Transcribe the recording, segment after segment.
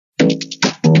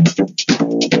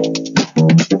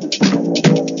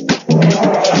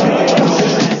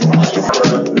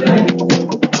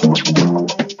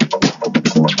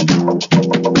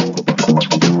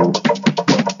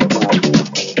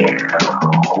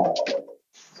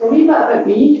about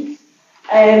me.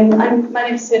 My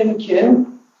name is Sharon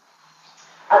McEwan.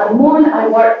 At the moment, I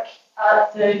work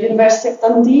at the University of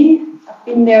Dundee. I've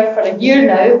been there for a year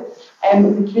now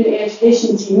with the community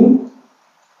education team,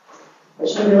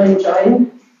 which I'm really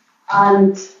enjoying.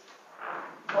 And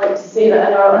I like to say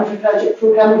that in our undergraduate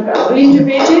programme, we've got a range of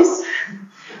ages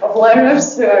of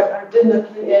learners who are doing their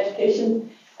community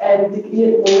education degree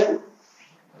at the moment.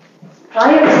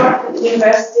 Prior to working at the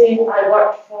university, I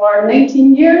worked for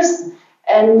 19 years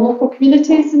in local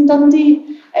communities in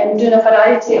Dundee, doing a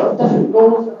variety of different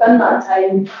roles within that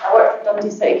time. I worked for Dundee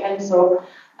City Council,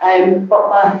 but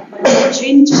my job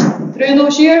changed through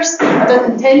those years. I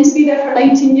didn't intend to be there for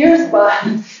 19 years, but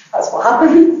that's what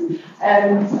happened. I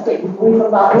don't believe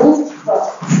I'm that old, but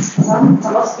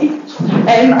I must be.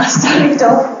 I started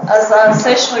off as a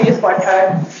sessional youth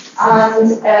worker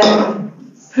and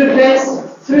progressed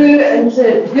through into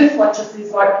youth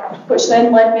literacies work, which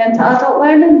then led me into adult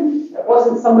learning. It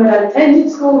wasn't somewhere I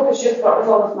intended to go because youth work was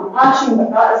always my passion,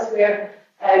 but that is where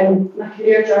my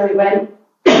career journey went.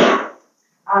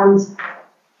 And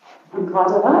I'm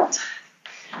glad of that.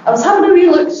 I was having a wee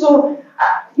look, so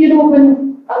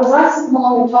when I was asked to come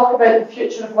along and talk about the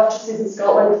future of literacies in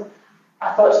Scotland,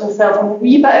 I thought to myself, I'm a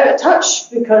wee bit out of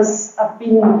touch because I've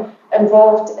been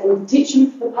involved in teaching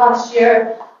for the past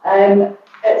year.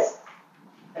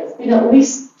 It's been at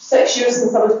least 6 years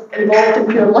since I was involved in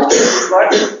pure literacies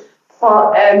work,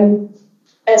 but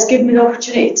it's given me the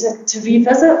opportunity to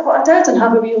revisit what I did and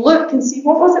have a wee look and see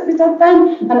what was it we did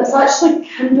then, and it's actually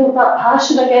kindled that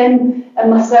passion again in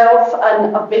myself,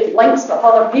 and I've made links with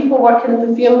other people working in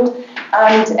the field.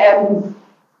 And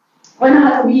when I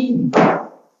had a wee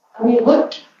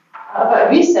look at a bit of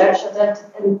research I did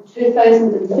in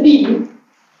 2003,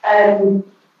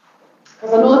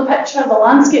 because I know the picture, the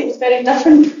landscape was very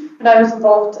different when I was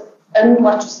involved in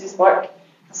literacies work.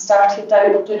 I started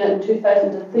out doing it in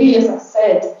 2003, as I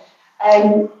said.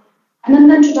 And in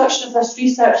the introduction of this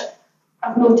research,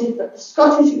 I've noted that the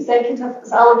Scottish Executive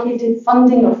has allocated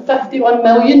funding of £51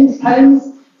 million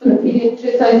for the period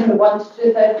 2001 to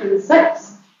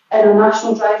 2006 in a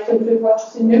national drive to improve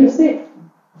literacy and numeracy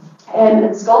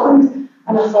in Scotland.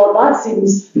 And I thought, that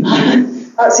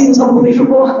seems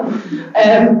unbelievable.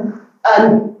 And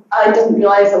I didn't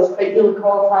realise I was quite newly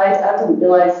qualified. I didn't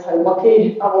realise how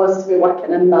lucky I was to be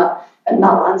working in that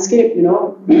landscape,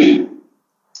 with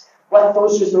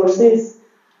those resources.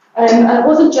 And it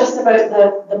wasn't just about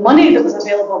the money that was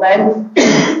available then.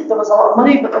 There was a lot of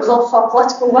money, but there was also a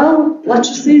political will.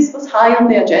 Literacies was high on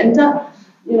the agenda.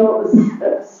 It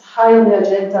was high on the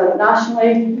agenda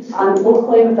nationally and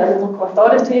locally within local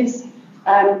authorities.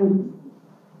 I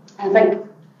think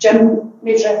Jim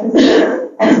made reference to it.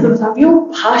 There was a real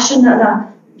passion and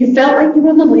you felt like you were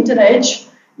on the leading edge.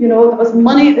 There was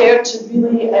money there to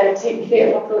really take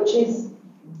creative approaches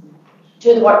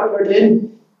to the work we were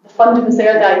doing. The funding was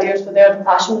there, the ideas were there, the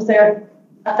passion was there.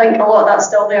 I think a lot of that's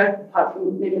still there, apart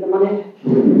from maybe the money.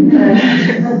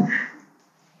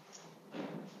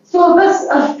 So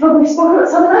I've probably spoken about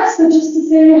some of this, but just to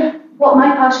say what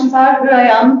my passions are, who I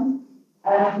am.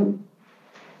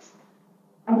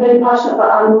 I'm very passionate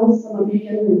about animals. I'm a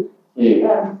vegan.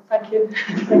 Thank you.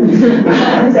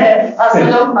 And that's my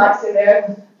dog Maxie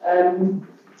there. I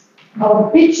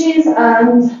love beaches,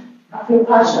 and I feel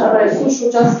passionate about social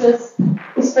justice,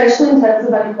 especially in terms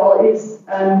of inequalities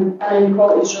and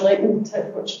inequalities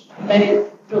which many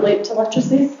relate to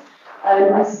literacies.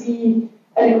 I see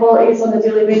inequalities on a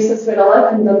daily basis where I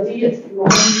live in Dundee. It's been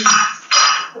going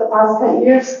for the past 10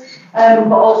 years,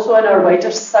 but also in our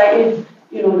wider society,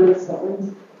 in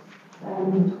Scotland.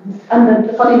 And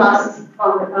the funny masses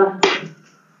are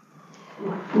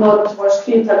nod towards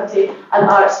creativity and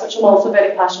arts, which I'm also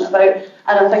very passionate about.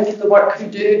 And I think the work we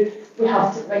do, we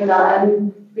have to bring that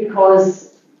in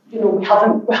because we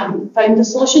haven't found the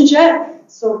solutions yet.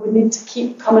 So we need to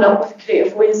keep coming up with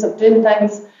creative ways of doing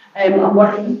things and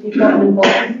working with people and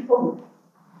involving people.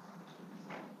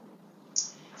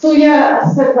 So yeah,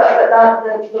 I said a bit about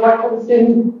that, the work I was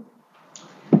doing.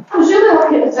 I was really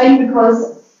lucky at the time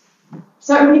because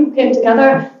certain people came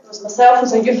together. There was myself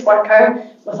as a youth worker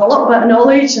with a little bit of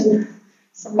knowledge and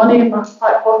some money in my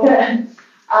back pocket,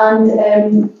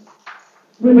 and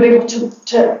we were able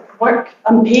to work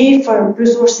and pay for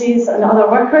resources and other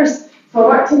workers. So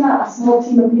I worked in a small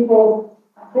team of people,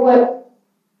 a poet,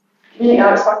 community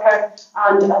arts worker,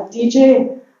 and a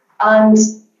DJ, and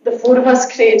the four of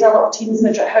us created a little team and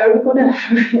said, how are we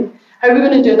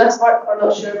going to do this work? We're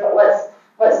not sure, but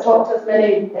let's talk to as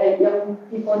many young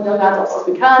people and young adults as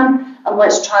we can, and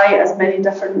let's try as many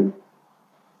different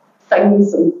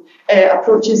things and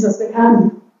approaches as we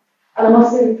can. And I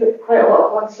must say we put quite a lot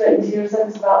of blood, sweat and tears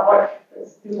into that work.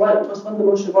 It's been one of the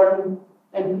most rewarding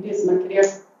days of my career.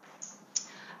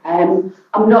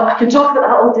 I can talk about that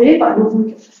all day, but I'm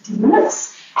only got 15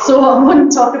 minutes. So I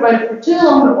won't talk about it for too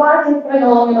long, but what I can bring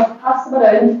along and I'll pass them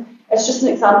around, it's just an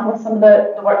example of some of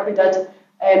the work we did.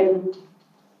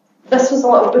 This was a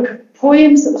little book of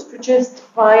poems that was produced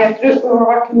by a group we were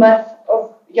working with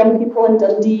of young people in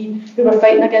Dundee who were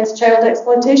fighting against child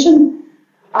exploitation.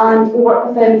 And we worked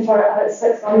with them for about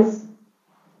 6 months.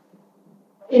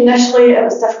 Initially, it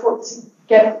was difficult to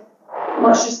get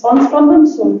much response from them,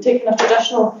 so taking a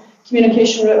traditional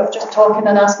communication route of just talking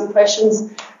and asking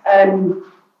questions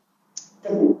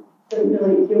didn't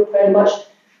really help very much.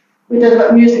 We did a bit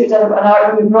of music, we did a bit of art,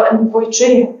 and we brought in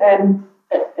poetry.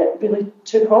 It really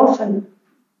took off, and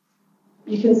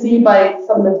you can see by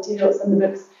some of the materials in the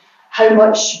books how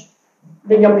much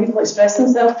the young people express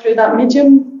themselves through that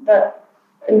medium, that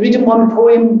in reading one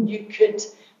poem you could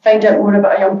find out more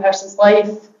about a young person's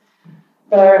life,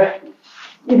 their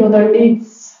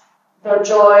needs, their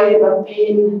joy, their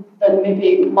pain, than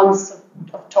maybe months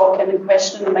of talking and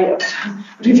questioning might have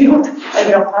revealed.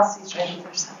 Anyway, I'll pass these round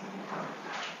first.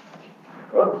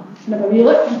 Have a wee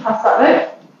look and pass that out.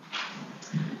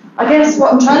 I guess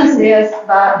what I'm trying to say is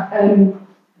that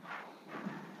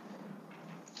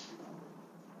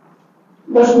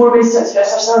there's more ways to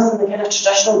express ourselves than the kind of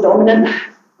traditional dominant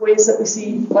ways that we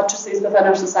see literacies within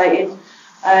our society.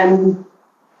 And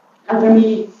for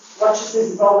me, literacies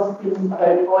has always been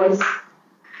about voice,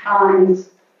 and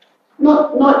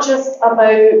not just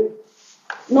about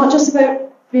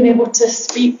being able to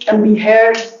speak and be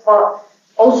heard, but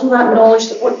also that knowledge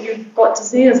that what you've got to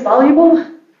say is valuable.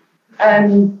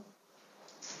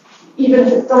 Even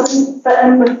if it doesn't fit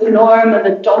in with the norm and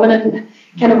the dominant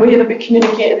kind of way that we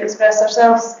communicate and express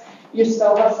ourselves, you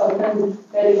still have something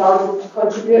very valuable to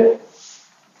contribute.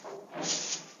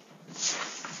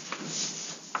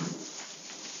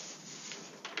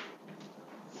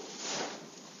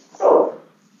 So,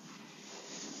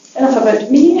 enough about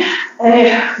me.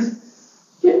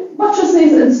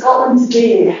 Literacies in Scotland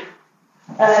today.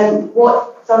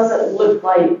 What does it look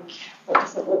like?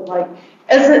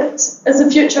 Is the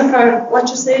future for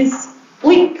literacies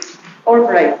bleak or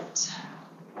bright?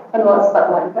 I know that's a bit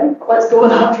like, right? Let's go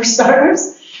with that for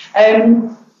starters.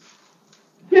 Who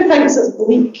thinks it's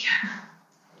bleak?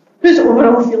 Who's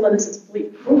overall feeling it's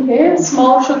bleak? Okay,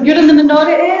 small. So you're in the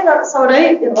minority. That's all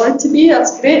right. You're allowed to be.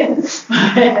 That's great.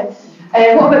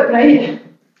 What about bright?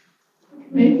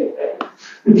 Make it bright.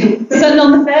 Sitting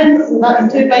on the fence, and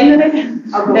that's too binary.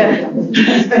 Okay.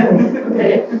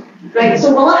 Right,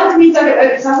 so while I had to dig it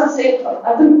out, because as I said,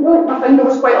 I didn't really, my finger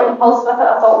was quite on the pulse with it.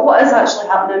 I thought, what is actually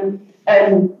happening?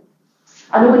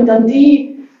 I know in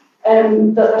Dundee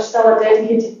that there's still a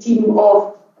dedicated team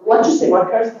of literacy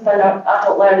workers within our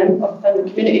adult learning, within the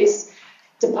communities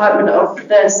department of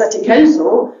the city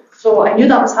council. So I knew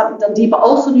that was happening in Dundee, but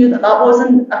also knew that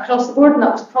wasn't across the board, and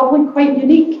that was probably quite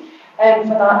unique for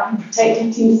that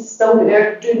protected team to still be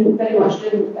there very much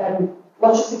doing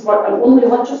literacies work and only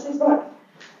literacies work.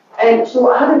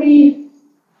 So how do we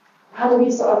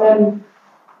sort of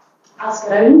ask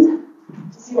around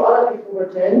to see what other people were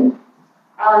doing,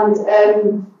 and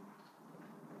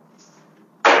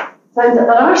found that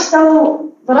there are still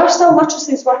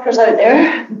literacies workers out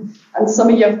there, and some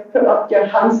of you have put up your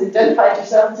hands to identify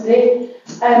yourself today.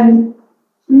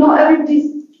 Not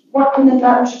everybody's working in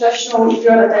that traditional, if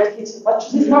you're a dedicated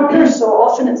literacies worker, so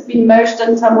often it's been merged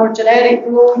into a more generic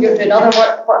role, you're doing other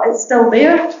work, but it's still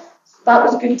there. That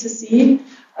was good to see.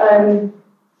 I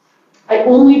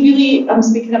only really am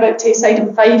speaking about Tayside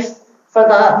and Fife for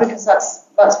that, because that's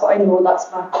what I know,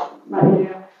 that's my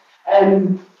area.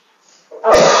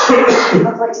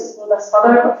 I'd like to explore this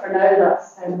further, but for now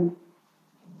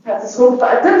that's the scope.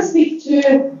 But I did speak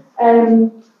to,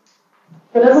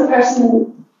 there is a person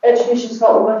in Education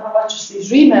Scotland with her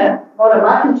literacies remit, Laura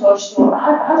McIntosh, so I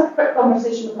had a quick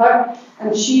conversation with her,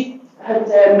 and she had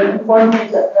informed me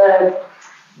that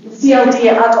the CLD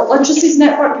Adult Literacies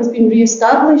Network has been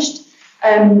re-established,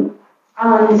 and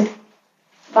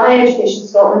by Education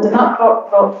Scotland, and that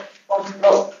brought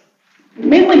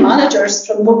mainly managers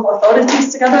from local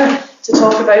authorities together to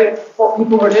talk about what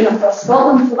people were doing across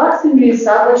Scotland. So that's been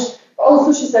re-established, but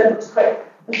also she said there's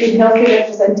been healthy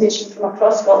representation from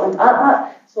across Scotland at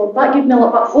that. So that gave me a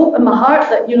little bit of hope in my heart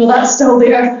that that's still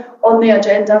there on the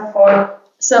agenda for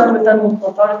certainly within local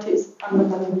authorities and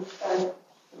within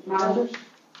managers.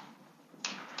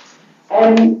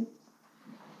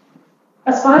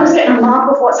 As far as getting a map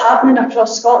of what's happening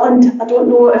across Scotland, I don't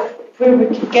know where we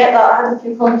could get that. I had a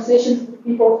few conversations with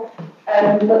people,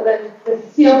 but the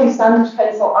CLD Standards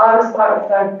Council are, as part of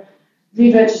their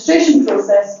re-registration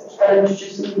process, which they're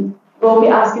introducing We'll be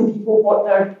asking people what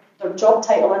their job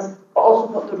title is, but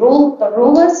also what their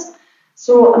role is.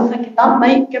 So I'm thinking that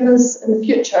might give us in the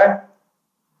future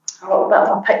a little bit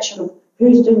of a picture of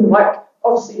who's doing the work.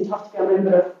 Obviously, you'd have to be a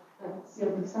member of the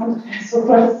CLB standard so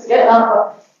for us to get that,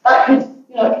 but that could,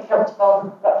 it could help to build a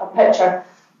bit of a picture.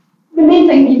 The main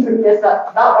thing for me is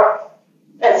that work,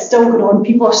 it's still going on.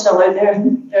 People are still out there.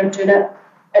 They're doing it.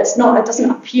 It doesn't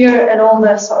appear in all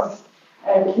the sort of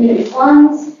community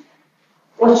plans.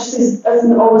 Literacy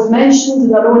isn't always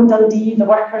mentioned. I know in Dundee, the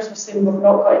workers were saying we've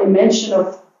not got any mention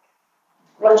of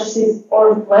literacy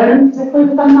or learning, particularly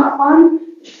within that plan,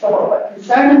 which is a little bit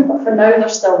concerning, but for now they're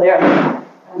still there.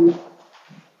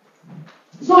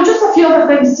 So just a few other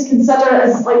things to consider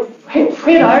is like,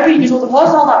 where are we? There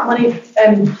was all that money,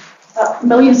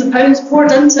 millions of pounds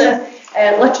poured into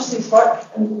literacy work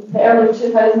in the early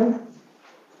 2000s.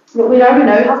 But where are we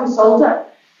now? Have we solved it?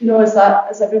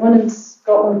 Is everyone in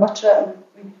Scotland literate and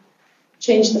we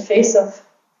changed the face of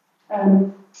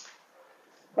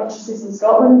literacies in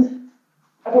Scotland?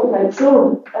 I don't think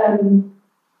so.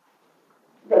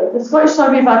 The Scottish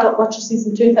Survey of Adult Literacies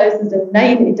in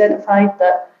 2009 identified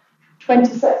that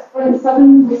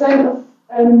 26.7% of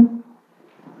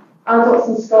adults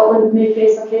in Scotland may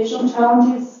face occasional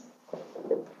challenges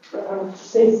with their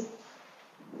literacies,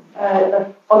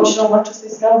 their functional literacy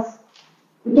skills.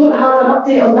 We don't have an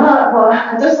update on that, but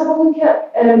I just have a look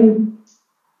at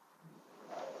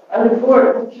a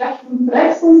report, the Curriculum for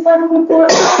Excellence report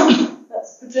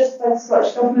that's produced by the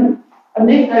Scottish Government, and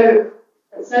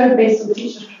it's now based on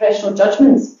teachers' professional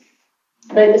judgments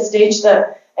about the stage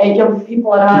that young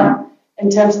people are at in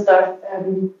terms of their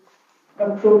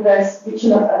progress,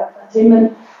 reaching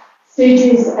attainment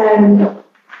stages, and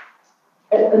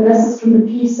this is from the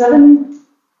P7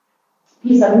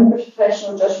 for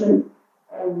professional judgment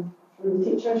from the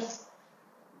teachers.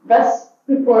 This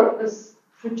report was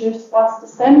produced last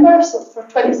December, so for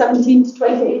 2017 to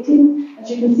 2018. As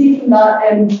you can see from that,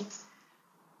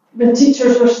 the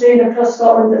teachers were saying across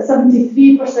Scotland that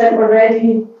 73% were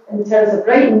ready in terms of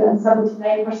writing and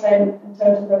 79% in terms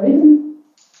of their reading.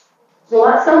 So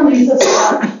that still leaves us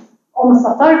at almost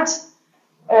a third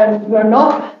who are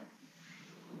not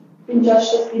being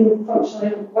judged as being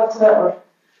functionally literate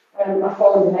or are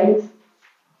falling behind.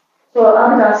 So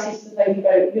I would ask you to think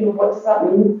about, what does that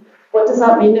mean? What does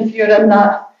that mean if you're in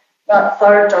that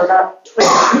third or that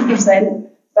 23%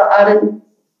 that aren't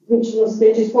reaching those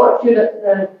stages? What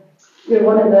if you're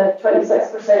one of the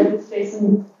 26% who's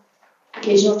facing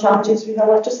occasional challenges with their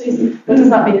literacies? What does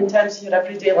that mean in terms of your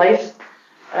everyday life?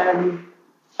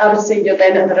 I would say you're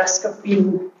then at the risk of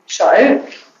being shut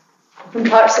out from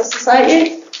parts of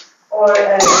society or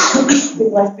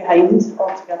being left behind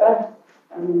altogether.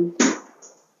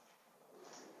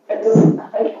 It doesn't,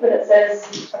 I think when it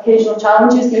says occasional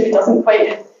challenges, maybe it doesn't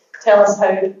quite tell us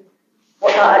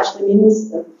what that actually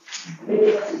means. Maybe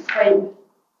it doesn't quite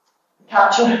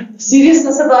capture the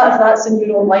seriousness of that if that's in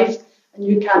your own life and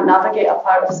you can't navigate a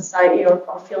part of society or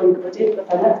feel included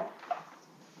within it.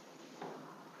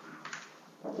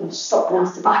 There's something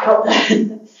else to back up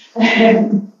there.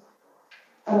 And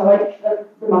I like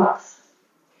the maths.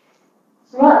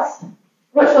 So that's,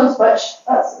 which one's which?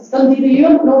 It's Dundee the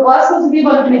U. No, Glasgow to be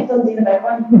one to make Dundee the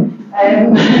McEwan.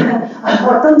 I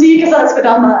want Dundee because that's where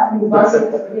I'm at, and Glasgow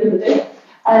because we're here today.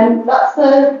 And that's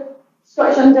the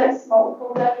Scottish Index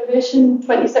Multiple Deprivation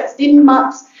 2016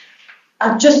 maps.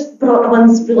 I've just brought the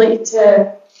ones related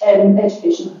to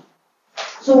education.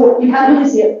 So you can't really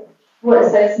see what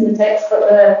it says in the text,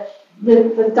 but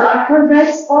the darker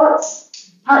red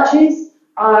spots, patches,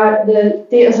 are the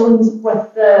data zones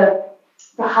with the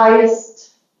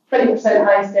highest, 20%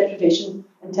 highest deprivation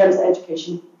in terms of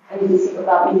education. And you can see what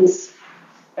that means,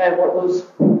 what those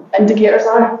indicators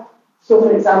are. So,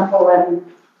 for example,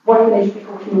 working age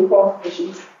people with no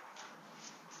qualifications,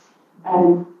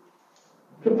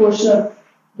 proportion of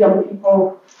young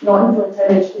people not in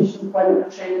full-time education, employment or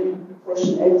training, and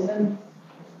proportion entering.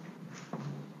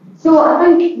 So I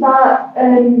think that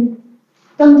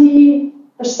Dundee,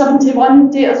 there's 71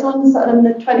 data zones that are in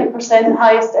the 20%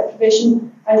 highest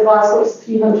deprivation, and Glasgow is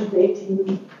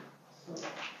 318.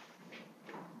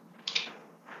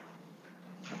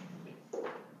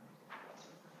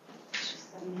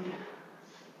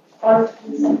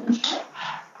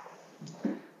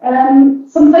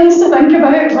 Some things to think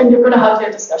about when you're going to have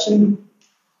your discussion.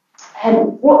 We've had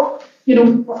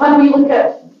a wee look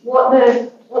at what the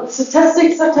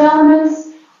statistics are telling us,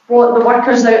 what the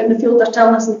workers out in the field are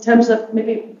telling us in terms of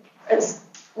maybe it's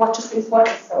literacy work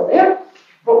is still there,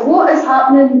 but what is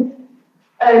happening,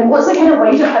 what's the kind of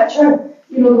wider picture?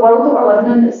 The world that we're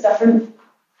living in is different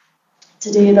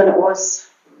today than it was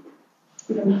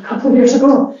even a couple of years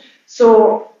ago.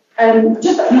 So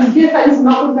just a few things, I'm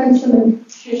not going to mention in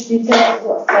huge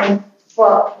detail,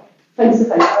 but things to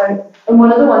think about. And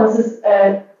one of the ones is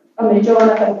a major one,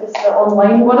 I think, is the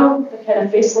online world, the kind of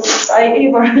faceless society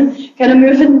we're kind of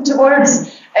moving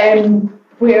towards,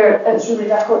 where it's really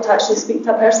difficult to actually speak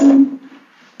to a person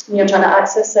when you're trying to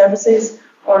access services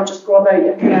or just go about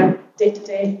your kind of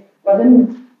day-to-day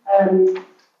living. And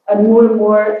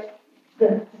more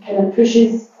the kind of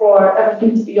pushes for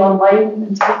everything to be online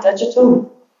and to be digital.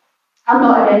 I'm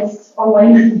not against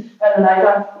online either,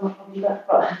 I'm not a leader,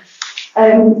 but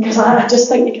because I just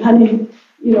think you can't,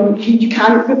 you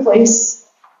can't replace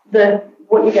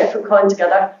what you get from coming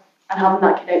together and having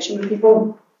that connection with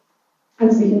people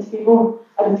and speaking to people.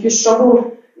 And if you're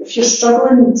struggling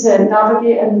to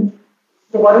navigate in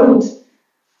the world,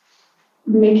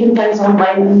 making things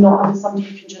online and not having somebody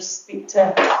you can just speak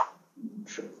to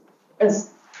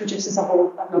produces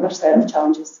another set of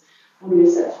challenges, a new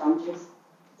set of challenges.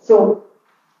 So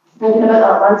thinking about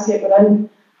that landscape we're in,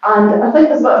 and I think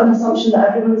there's a bit of an assumption that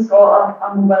everyone's got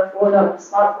a mobile phone or a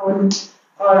smartphone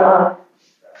or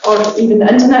even the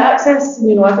internet access.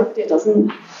 Everybody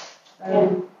doesn't. I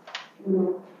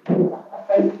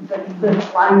think the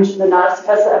language and the narrative is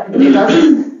that everybody does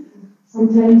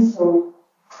sometimes. So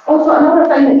also another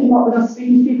thing that came up when I was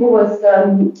speaking to people was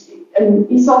in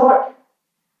ESOL work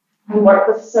and work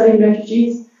with Syrian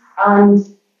refugees and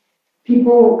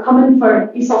people coming for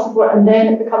ESOL support and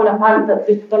then it becoming apparent that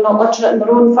they're not literate in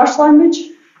their own first language.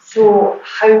 So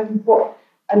and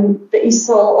the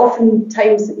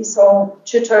oftentimes the ESOL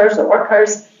tutors or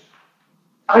workers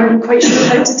aren't quite sure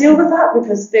how to deal with that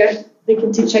because they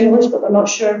can teach English but they're not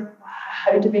sure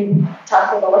how do they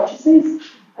tackle the literacies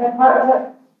part of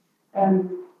it.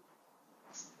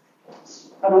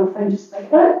 Another thing just like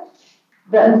that.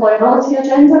 The employability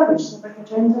agenda, which is a big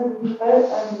agenda about,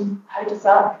 how does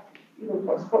that,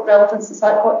 what relevance has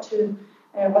that got to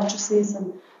literacies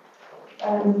and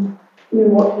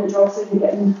what kind of jobs are you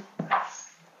getting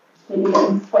 20 to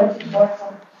work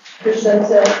or pushed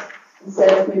into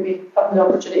instead of maybe having the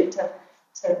opportunity to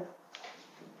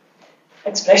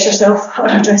express yourself or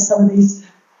address some of these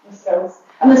skills.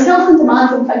 And the skills and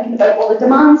demands I'm thinking about, the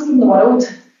demands from the world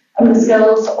and the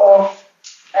skills of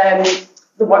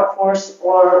the workforce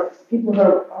or people who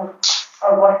are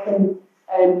working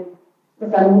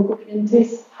within local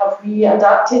communities. Have we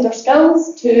adapted our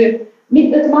skills to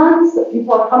meet the demands that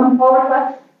people are coming forward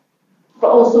with, but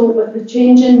also with the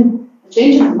changing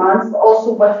demands, but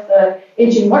also with the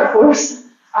ageing workforce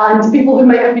and people who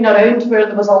might have been around where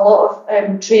there was a lot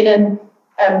of training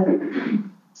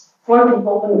for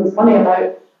people when there was money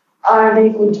about. Are they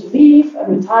going to leave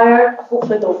and retire?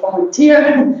 Hopefully they'll volunteer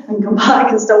and come back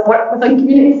and still work within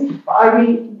communities. But are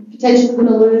we potentially going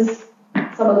to lose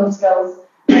some of those skills?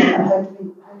 And how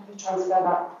do we transfer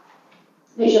that?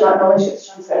 Make sure that knowledge gets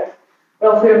transferred.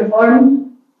 Welfare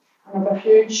reform, another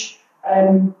huge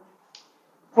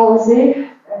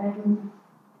policy.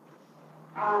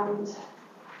 And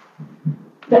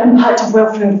the impact of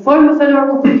welfare reform within our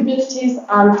local communities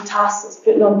and the tasks it's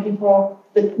putting on people,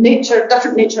 the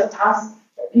different nature of tasks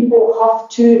that people have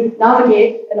to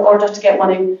navigate in order to get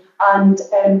money and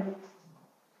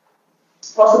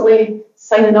possibly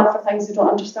signing up for things they don't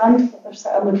understand, but they're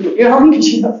sitting looking at your hand because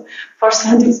you have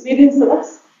first-hand experience of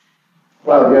this.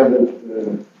 Well, yeah,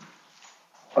 the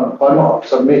unemployment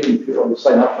officer making people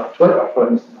sign up for Twitter, for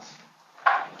instance.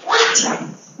 What?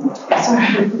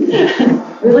 Sorry.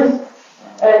 Really?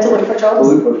 To look for jobs.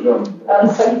 I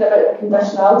was thinking about the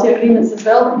conditionality agreements as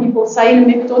well, that people sign and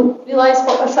maybe don't realise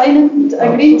what they're signing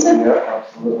to agree to. Yeah,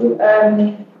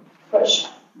 absolutely. Which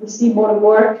we see more and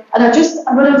more. And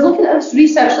when I was looking at this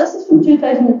research, this is from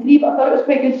 2003, but I thought it was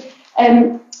quite good.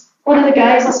 One of the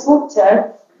guys I spoke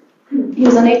to, he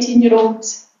was an 18-year-old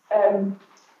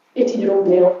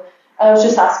male. I was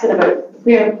just asking about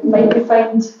where might we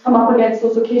come up against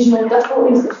those occasional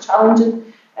difficulties, those challenging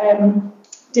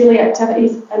daily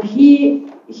activities, and he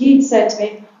said to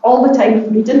me all the time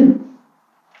reading,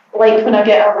 like when I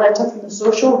get a letter from the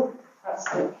social, that's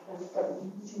like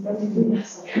when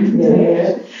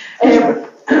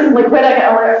I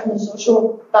get a letter from the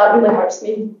social, that really hurts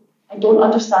me. I don't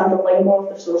understand the lingo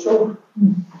of the social.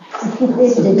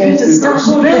 It's still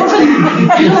so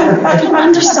relevant. I don't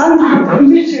understand that.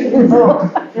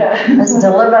 It's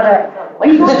deliberate.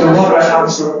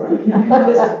 Absolutely.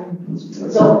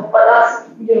 So, but that's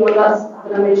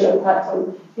having a major impact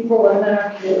on people living in our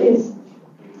communities.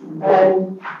 I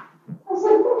was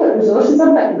like, what about resources?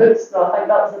 I'm thinking books, so I think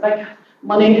that's a big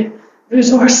money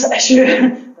resource issue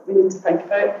that we need to think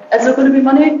about. Is there going to be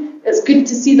money? It's good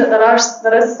to see that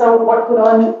there is still work going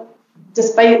on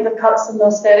despite the cuts and the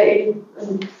austerity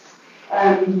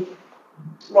and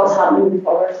what's happening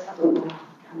forward, I don't know.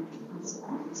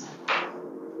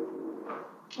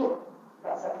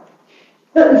 That's it.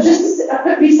 But just I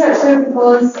put research there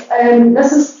because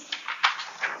this is,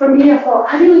 for me, I thought,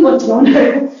 I really want to know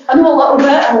now. I know a little bit,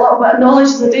 and a little bit of knowledge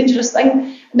is a dangerous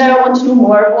thing. Now I want to know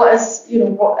more. What does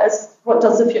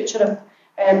the future of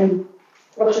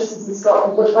literacies in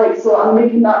Scotland look like? So I'm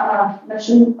making that a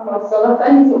mission amongst other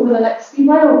things over the next wee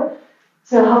while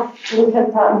to have to look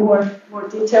into that in more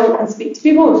detail and speak to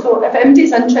people. So if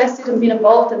anybody's interested in being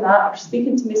involved in that or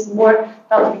speaking to me some more,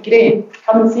 that would be great.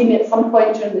 Come and see me at some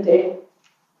point during the day,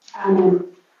 and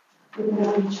we can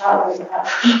have a chat about that.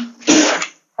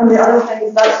 And the other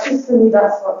things, that's just for me,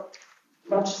 that's what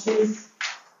literacies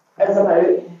is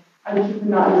about. And keeping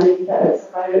that in mind, that it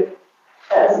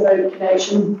is about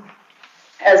connection,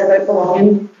 it is about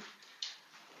belonging,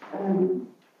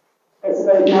 it's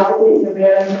about navigating your way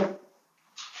around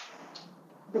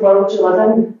the world you live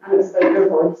in, and it's about your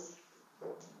voice.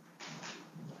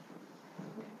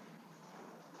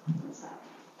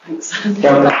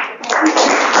 Thanks.